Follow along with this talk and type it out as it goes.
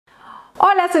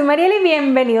Hola, soy Marielly y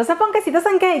bienvenidos a Ponquecitos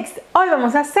and Cakes. Hoy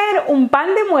vamos a hacer un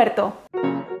pan de muerto.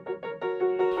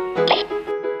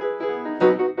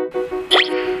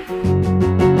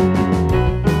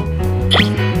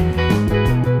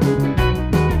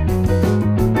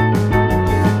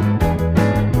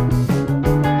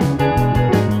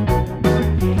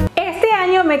 Este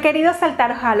año me he querido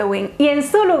saltar Halloween y en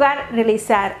su lugar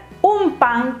realizar un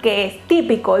pan que es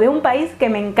típico de un país que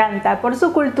me encanta por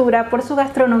su cultura, por su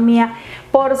gastronomía,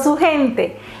 por su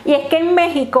gente. Y es que en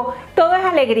México todo es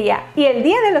alegría y el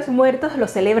Día de los Muertos lo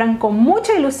celebran con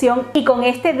mucha ilusión y con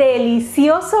este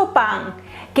delicioso pan,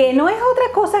 que no es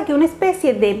otra cosa que una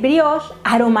especie de brioche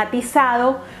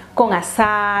aromatizado con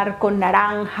azahar, con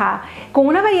naranja, con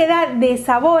una variedad de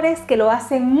sabores que lo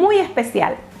hacen muy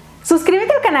especial.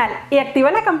 Suscríbete al canal y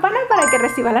activa la campana para que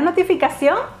recibas la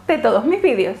notificación de todos mis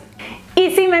vídeos.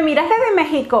 Y si me miras desde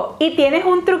México y tienes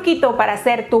un truquito para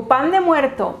hacer tu pan de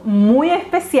muerto muy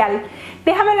especial,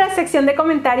 déjamelo en la sección de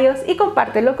comentarios y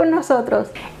compártelo con nosotros.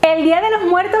 El Día de los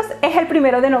Muertos es el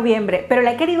 1 de noviembre, pero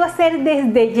la he querido hacer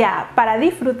desde ya para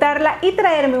disfrutarla y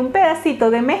traerme un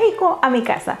pedacito de México a mi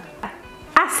casa.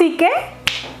 Así que,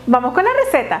 vamos con la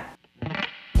receta.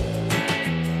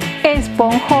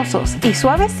 Esponjosos y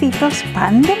suavecitos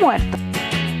pan de muerto.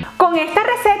 Con esta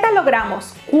receta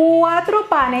logramos 4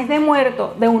 panes de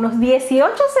muerto de unos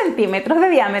 18 centímetros de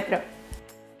diámetro.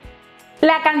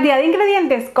 La cantidad de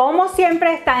ingredientes, como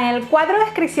siempre, está en el cuadro de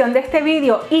descripción de este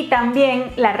vídeo y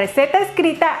también la receta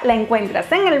escrita la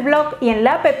encuentras en el blog y en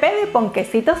la app de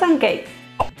Ponquecitos and Cakes.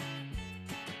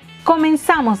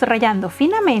 Comenzamos rallando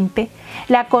finamente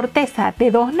la corteza de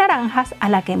 2 naranjas a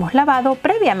la que hemos lavado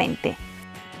previamente.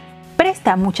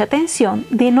 Presta mucha atención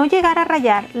de no llegar a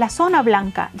rallar la zona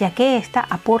blanca, ya que esta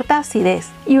aporta acidez,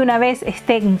 y una vez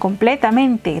estén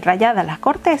completamente ralladas las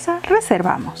cortezas,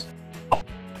 reservamos.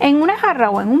 En una jarra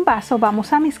o en un vaso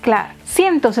vamos a mezclar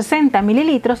 160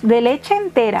 mililitros de leche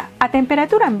entera a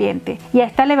temperatura ambiente y a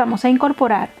esta le vamos a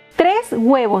incorporar 3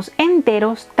 huevos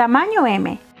enteros tamaño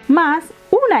M más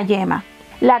una yema.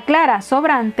 La clara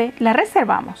sobrante la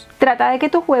reservamos. Trata de que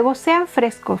tus huevos sean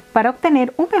frescos para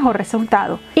obtener un mejor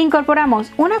resultado.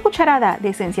 Incorporamos una cucharada de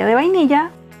esencia de vainilla,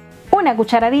 una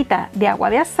cucharadita de agua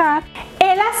de azahar.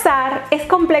 El azahar es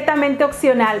completamente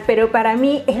opcional, pero para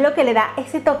mí es lo que le da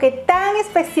ese toque tan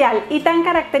especial y tan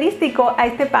característico a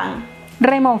este pan.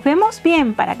 Removemos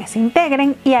bien para que se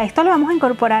integren y a esto le vamos a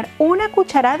incorporar una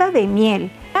cucharada de miel.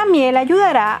 La miel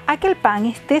ayudará a que el pan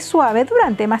esté suave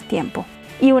durante más tiempo.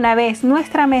 Y una vez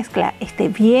nuestra mezcla esté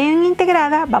bien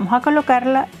integrada, vamos a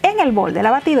colocarla en el bol de la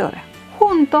batidora,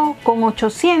 junto con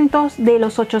 800 de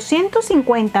los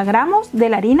 850 gramos de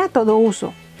la harina todo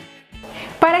uso.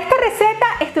 Para esta receta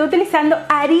estoy utilizando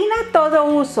harina todo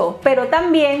uso, pero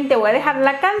también te voy a dejar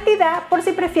la cantidad por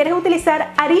si prefieres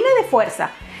utilizar harina de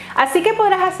fuerza. Así que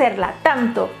podrás hacerla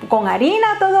tanto con harina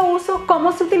todo uso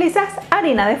como si utilizas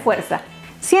harina de fuerza.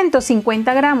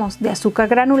 150 gramos de azúcar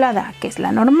granulada, que es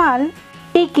la normal,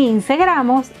 y 15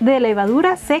 gramos de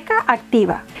levadura seca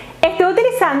activa. Estoy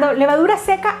utilizando levadura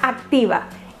seca activa.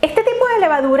 Este tipo de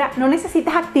levadura no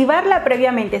necesitas activarla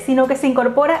previamente, sino que se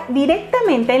incorpora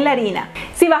directamente en la harina.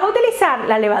 Si vas a utilizar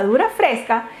la levadura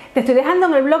fresca, te estoy dejando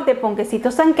en el blog de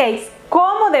Ponquecitos and Cakes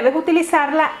cómo debes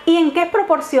utilizarla y en qué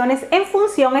proporciones en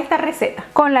función a esta receta.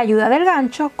 Con la ayuda del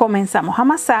gancho comenzamos a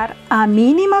amasar a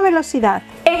mínima velocidad.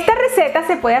 Esta receta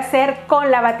se puede hacer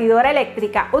con la batidora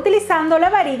eléctrica utilizando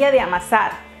la varilla de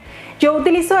amasar. Yo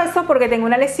utilizo eso porque tengo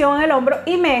una lesión en el hombro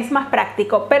y me es más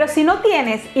práctico, pero si no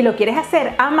tienes y lo quieres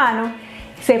hacer a mano,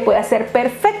 se puede hacer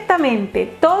perfectamente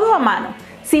todo a mano.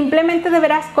 Simplemente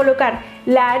deberás colocar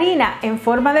la harina en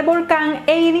forma de volcán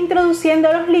e ir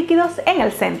introduciendo los líquidos en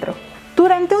el centro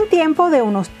durante un tiempo de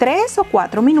unos 3 o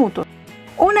 4 minutos.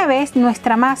 Una vez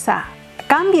nuestra masa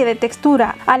cambie de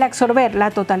textura al absorber la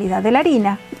totalidad de la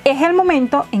harina, es el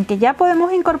momento en que ya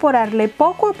podemos incorporarle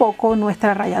poco a poco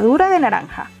nuestra ralladura de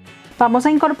naranja. Vamos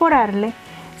a incorporarle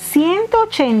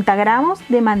 180 gramos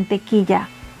de mantequilla,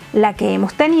 la que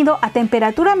hemos tenido a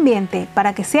temperatura ambiente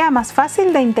para que sea más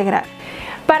fácil de integrar.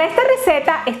 Para esta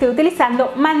receta estoy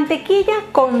utilizando mantequilla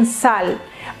con sal,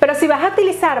 pero si vas a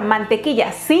utilizar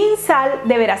mantequilla sin sal,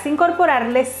 deberás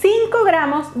incorporarle 5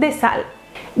 gramos de sal.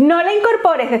 No la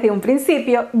incorpores desde un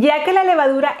principio, ya que la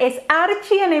levadura es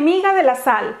archienemiga de la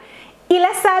sal y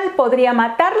la sal podría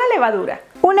matar la levadura.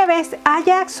 Una vez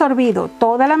haya absorbido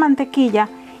toda la mantequilla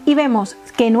y vemos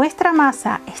que nuestra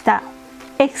masa está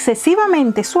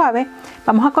excesivamente suave,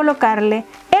 vamos a colocarle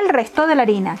el resto de la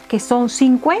harina, que son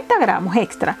 50 gramos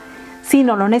extra. Si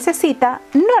no lo necesita,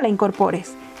 no la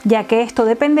incorpores, ya que esto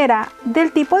dependerá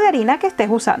del tipo de harina que estés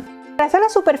usando. Abrasa la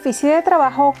superficie de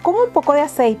trabajo con un poco de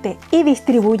aceite y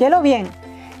distribúyelo bien.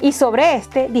 Y sobre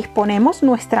este disponemos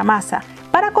nuestra masa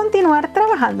para continuar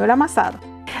trabajando el amasado.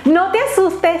 No te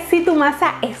asustes si tu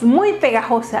masa es muy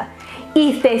pegajosa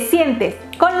y te sientes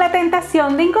con la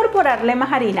tentación de incorporarle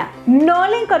más harina. No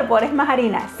le incorpores más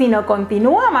harina, sino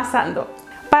continúa amasando.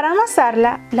 Para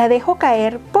amasarla, la dejo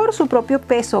caer por su propio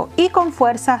peso y con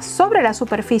fuerza sobre la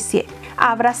superficie,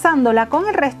 abrazándola con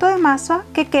el resto de masa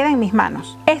que queda en mis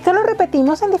manos. Esto lo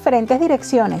repetimos en diferentes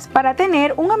direcciones para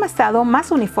tener un amasado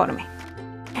más uniforme.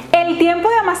 El tiempo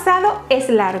de amasado es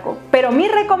largo, pero mi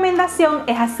recomendación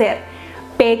es hacer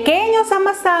pequeños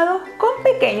amasados con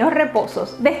pequeños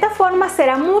reposos. De esta forma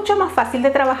será mucho más fácil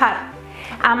de trabajar.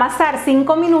 Amasar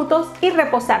 5 minutos y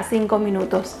reposar 5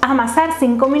 minutos. Amasar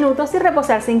 5 minutos y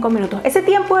reposar 5 minutos. Ese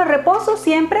tiempo de reposo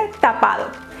siempre tapado.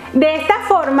 De esta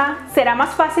forma será más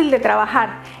fácil de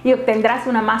trabajar y obtendrás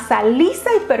una masa lisa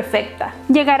y perfecta.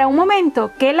 Llegará un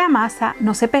momento que la masa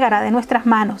no se pegará de nuestras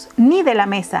manos ni de la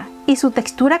mesa y su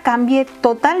textura cambie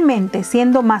totalmente,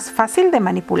 siendo más fácil de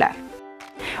manipular.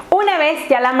 Una vez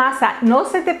ya la masa no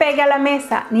se te pegue a la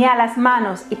mesa ni a las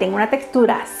manos y tenga una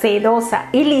textura sedosa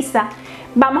y lisa,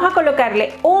 vamos a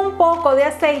colocarle un poco de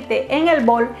aceite en el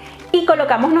bol y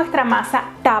colocamos nuestra masa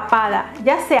tapada,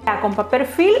 ya sea con papel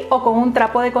film o con un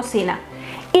trapo de cocina,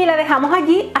 y la dejamos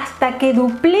allí hasta que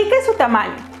duplique su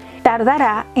tamaño.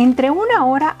 Tardará entre 1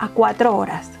 hora a 4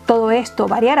 horas. Todo esto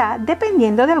variará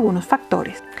dependiendo de algunos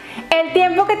factores. El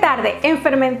tiempo que tarde en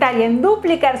fermentar y en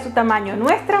duplicar su tamaño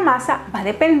nuestra masa va a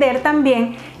depender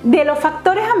también de los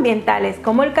factores ambientales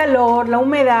como el calor, la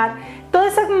humedad. Toda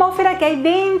esa atmósfera que hay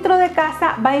dentro de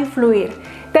casa va a influir.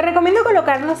 Te recomiendo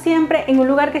colocarlo siempre en un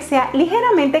lugar que sea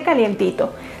ligeramente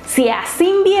calientito. Si hace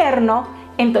invierno,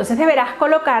 entonces deberás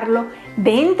colocarlo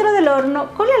dentro del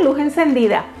horno con la luz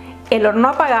encendida, el horno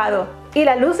apagado y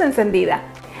la luz encendida.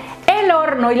 El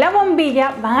horno y la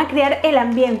bombilla van a crear el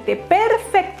ambiente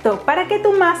perfecto para que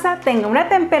tu masa tenga una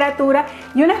temperatura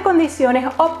y unas condiciones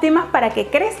óptimas para que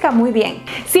crezca muy bien.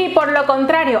 Si por lo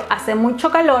contrario hace mucho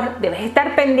calor, debes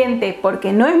estar pendiente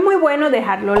porque no es muy bueno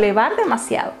dejarlo levar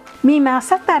demasiado. Mi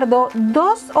masa tardó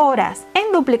 2 horas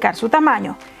en duplicar su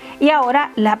tamaño y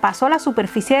ahora la paso a la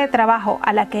superficie de trabajo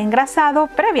a la que he engrasado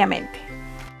previamente.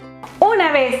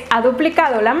 Una vez ha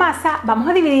duplicado la masa, vamos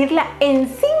a dividirla en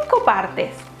 5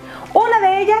 partes. Una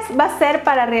de ellas va a ser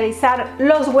para realizar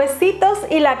los huesitos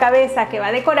y la cabeza que va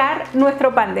a decorar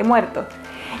nuestro pan de muertos.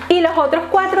 Y los otros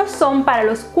 4 son para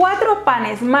los 4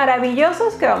 panes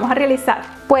maravillosos que vamos a realizar.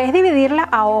 Puedes dividirla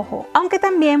a ojo, aunque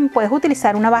también puedes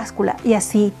utilizar una báscula y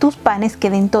así tus panes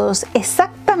queden todos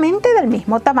exactamente del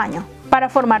mismo tamaño. Para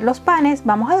formar los panes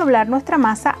vamos a doblar nuestra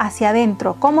masa hacia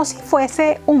adentro como si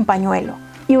fuese un pañuelo.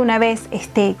 Y una vez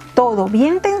esté todo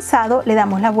bien tensado, le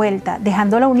damos la vuelta,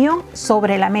 dejando la unión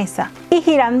sobre la mesa y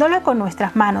girándola con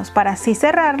nuestras manos para así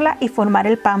cerrarla y formar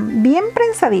el pan bien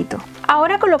prensadito.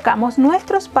 Ahora colocamos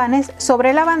nuestros panes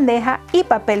sobre la bandeja y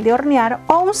papel de hornear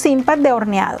o un simpat de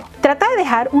horneado. Trata de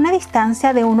dejar una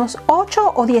distancia de unos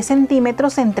 8 o 10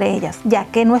 centímetros entre ellas, ya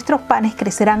que nuestros panes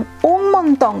crecerán un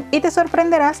montón y te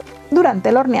sorprenderás durante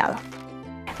el horneado.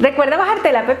 Recuerda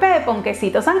bajarte la app de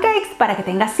Ponquecitos and Cakes para que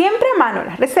tengas siempre a mano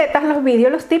las recetas, los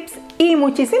vídeos, los tips y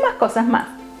muchísimas cosas más.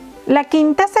 La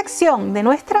quinta sección de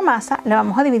nuestra masa la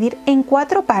vamos a dividir en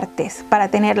 4 partes para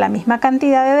tener la misma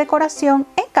cantidad de decoración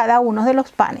en cada uno de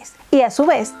los panes. Y a su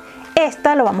vez,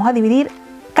 esta lo vamos a dividir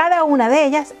cada una de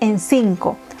ellas en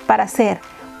 5 para hacer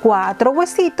 4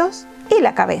 huesitos y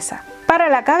la cabeza. Para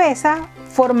la cabeza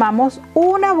formamos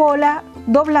una bola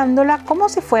doblándola como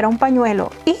si fuera un pañuelo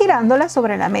y girándola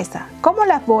sobre la mesa, como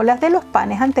las bolas de los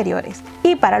panes anteriores.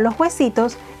 Y para los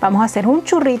huesitos vamos a hacer un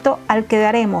churrito al que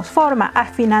daremos forma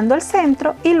afinando el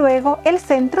centro y luego el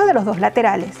centro de los 2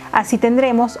 laterales. Así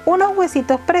tendremos unos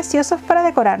huesitos preciosos para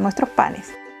decorar nuestros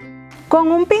panes.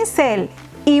 Con un pincel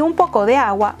y un poco de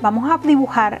agua vamos a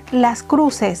dibujar las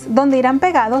cruces donde irán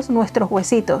pegados nuestros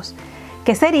huesitos,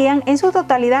 que serían en su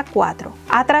totalidad 4,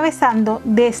 atravesando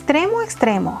de extremo a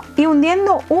extremo y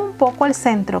hundiendo un poco el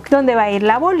centro, donde va a ir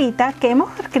la bolita que hemos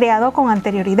creado con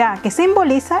anterioridad, que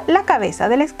simboliza la cabeza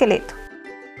del esqueleto.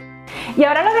 Y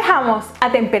ahora lo dejamos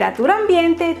a temperatura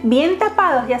ambiente, bien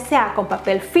tapados, ya sea con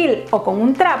papel film o con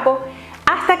un trapo,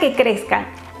 hasta que crezcan,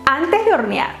 antes de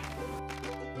hornear.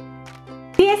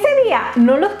 Si ese día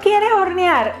no los quieres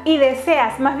hornear y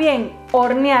deseas más bien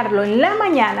hornearlo en la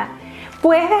mañana,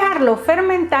 puedes dejarlo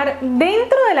fermentar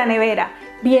dentro de la nevera,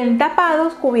 bien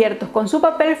tapados, cubiertos con su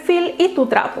papel film y tu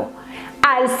trapo.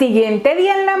 Al siguiente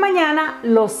día en la mañana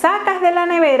los sacas de la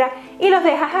nevera y los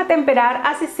dejas a temperar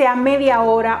así sea media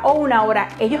hora o 1 hora.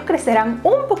 Ellos crecerán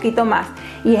un poquito más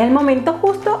y es el momento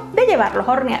justo de llevarlos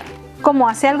a hornear. Como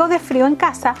hace algo de frío en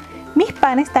casa, mis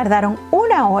panes tardaron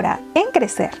 1 hora en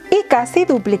crecer y casi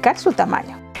duplicar su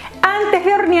tamaño. Antes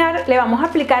de hornear le vamos a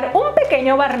aplicar un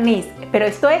pequeño barniz, pero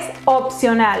esto es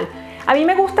opcional. A mí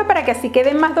me gusta para que así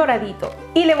queden más doraditos.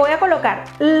 Y le voy a colocar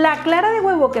la clara de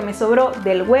huevo que me sobró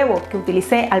del huevo que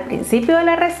utilicé al principio de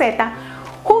la receta,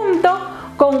 junto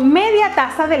con media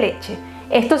taza de leche.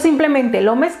 Esto simplemente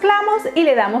lo mezclamos y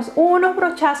le damos unos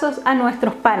brochazos a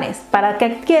nuestros panes para que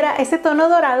adquiera ese tono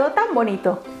dorado tan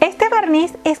bonito. Este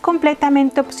barniz es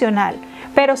completamente opcional,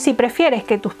 pero si prefieres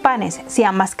que tus panes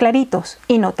sean más claritos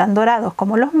y no tan dorados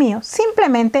como los míos,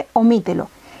 simplemente omítelo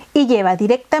y lleva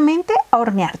directamente a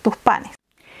hornear tus panes.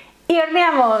 Y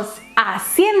horneamos a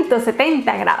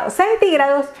 170 grados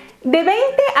centígrados de 20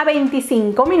 a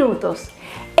 25 minutos.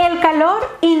 El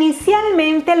calor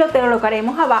inicialmente lo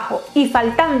colocaremos abajo y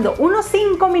faltando unos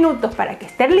 5 minutos para que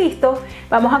esté listo,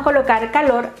 vamos a colocar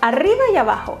calor arriba y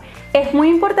abajo. Es muy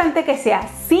importante que sea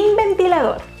sin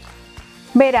ventilador.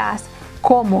 Verás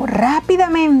cómo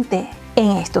rápidamente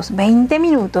en estos 20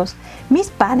 minutos mis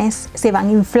panes se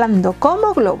van inflando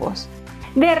como globos.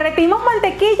 Derretimos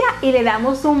mantequilla y le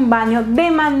damos un baño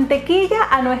de mantequilla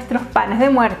a nuestros panes de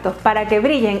muertos para que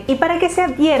brillen y para que se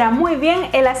adhiera muy bien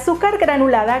el azúcar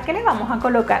granulada que le vamos a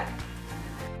colocar.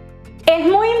 Es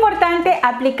muy importante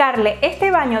aplicarle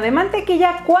este baño de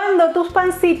mantequilla cuando tus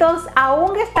pancitos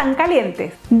aún están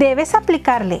calientes. Debes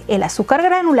aplicarle el azúcar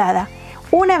granulada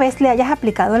una vez le hayas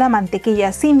aplicado la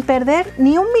mantequilla sin perder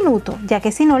ni un minuto, ya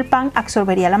que si no el pan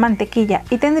absorbería la mantequilla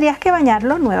y tendrías que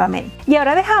bañarlo nuevamente. Y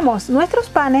ahora dejamos nuestros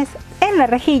panes en la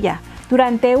rejilla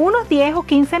durante unos 10 o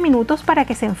 15 minutos para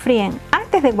que se enfríen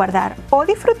antes de guardar o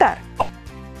disfrutar.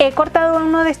 He cortado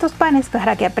uno de estos panes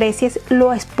para que aprecies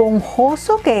lo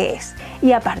esponjoso que es.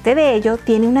 Y aparte de ello,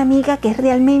 tiene una miga que es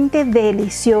realmente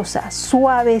deliciosa,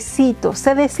 suavecito,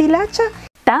 se deshilacha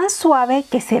tan suave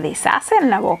que se deshace en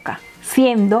la boca,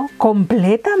 siendo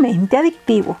completamente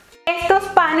adictivo. Estos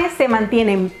panes se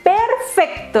mantienen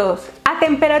perfectos a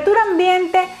temperatura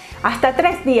ambiente hasta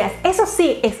 3 días. Eso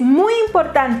sí, es muy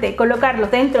importante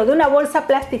colocarlos dentro de una bolsa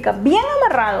plástica bien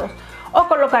amarrados o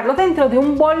colocarlos dentro de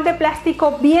un bol de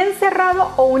plástico bien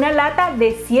cerrado o una lata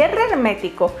de cierre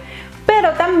hermético.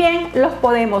 Pero también los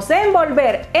podemos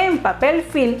envolver en papel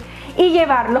film y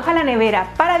llevarlos a la nevera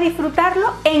para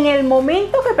disfrutarlo en el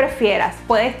momento que prefieras.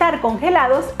 Puede estar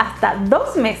congelados hasta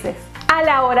 2 meses. A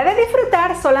la hora de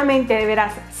disfrutar solamente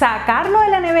deberás sacarlo de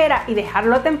la nevera y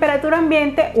dejarlo a temperatura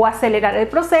ambiente o acelerar el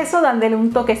proceso dándole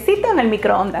un toquecito en el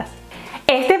microondas.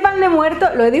 Este pan de muerto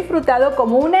lo he disfrutado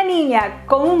como una niña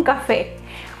con un café.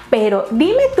 Pero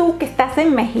dime tú que estás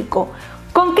en México,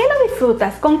 ¿con qué lo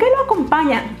disfrutas? ¿Con qué lo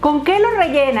acompañan? ¿Con qué lo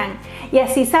rellenan? Y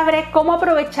así sabré cómo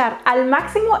aprovechar al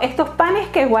máximo estos panes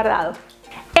que he guardado.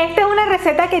 Esta es una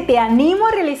receta que te animo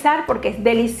a realizar porque es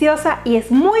deliciosa y es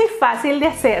muy fácil de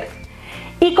hacer.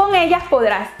 Y con ellas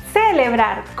podrás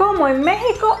celebrar, como en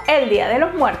México, el Día de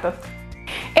los Muertos.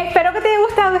 Espero que te haya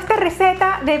gustado esta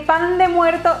receta de pan de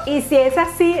muerto y si es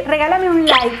así, regálame un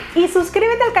like y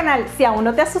suscríbete al canal si aún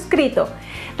no te has suscrito.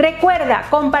 Recuerda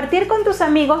compartir con tus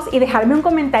amigos y dejarme un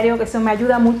comentario, que eso me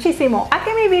ayuda muchísimo a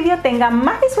que mi vídeo tenga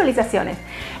más visualizaciones.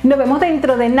 Nos vemos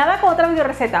dentro de nada con otra video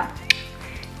receta.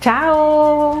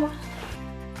 ¡Chao!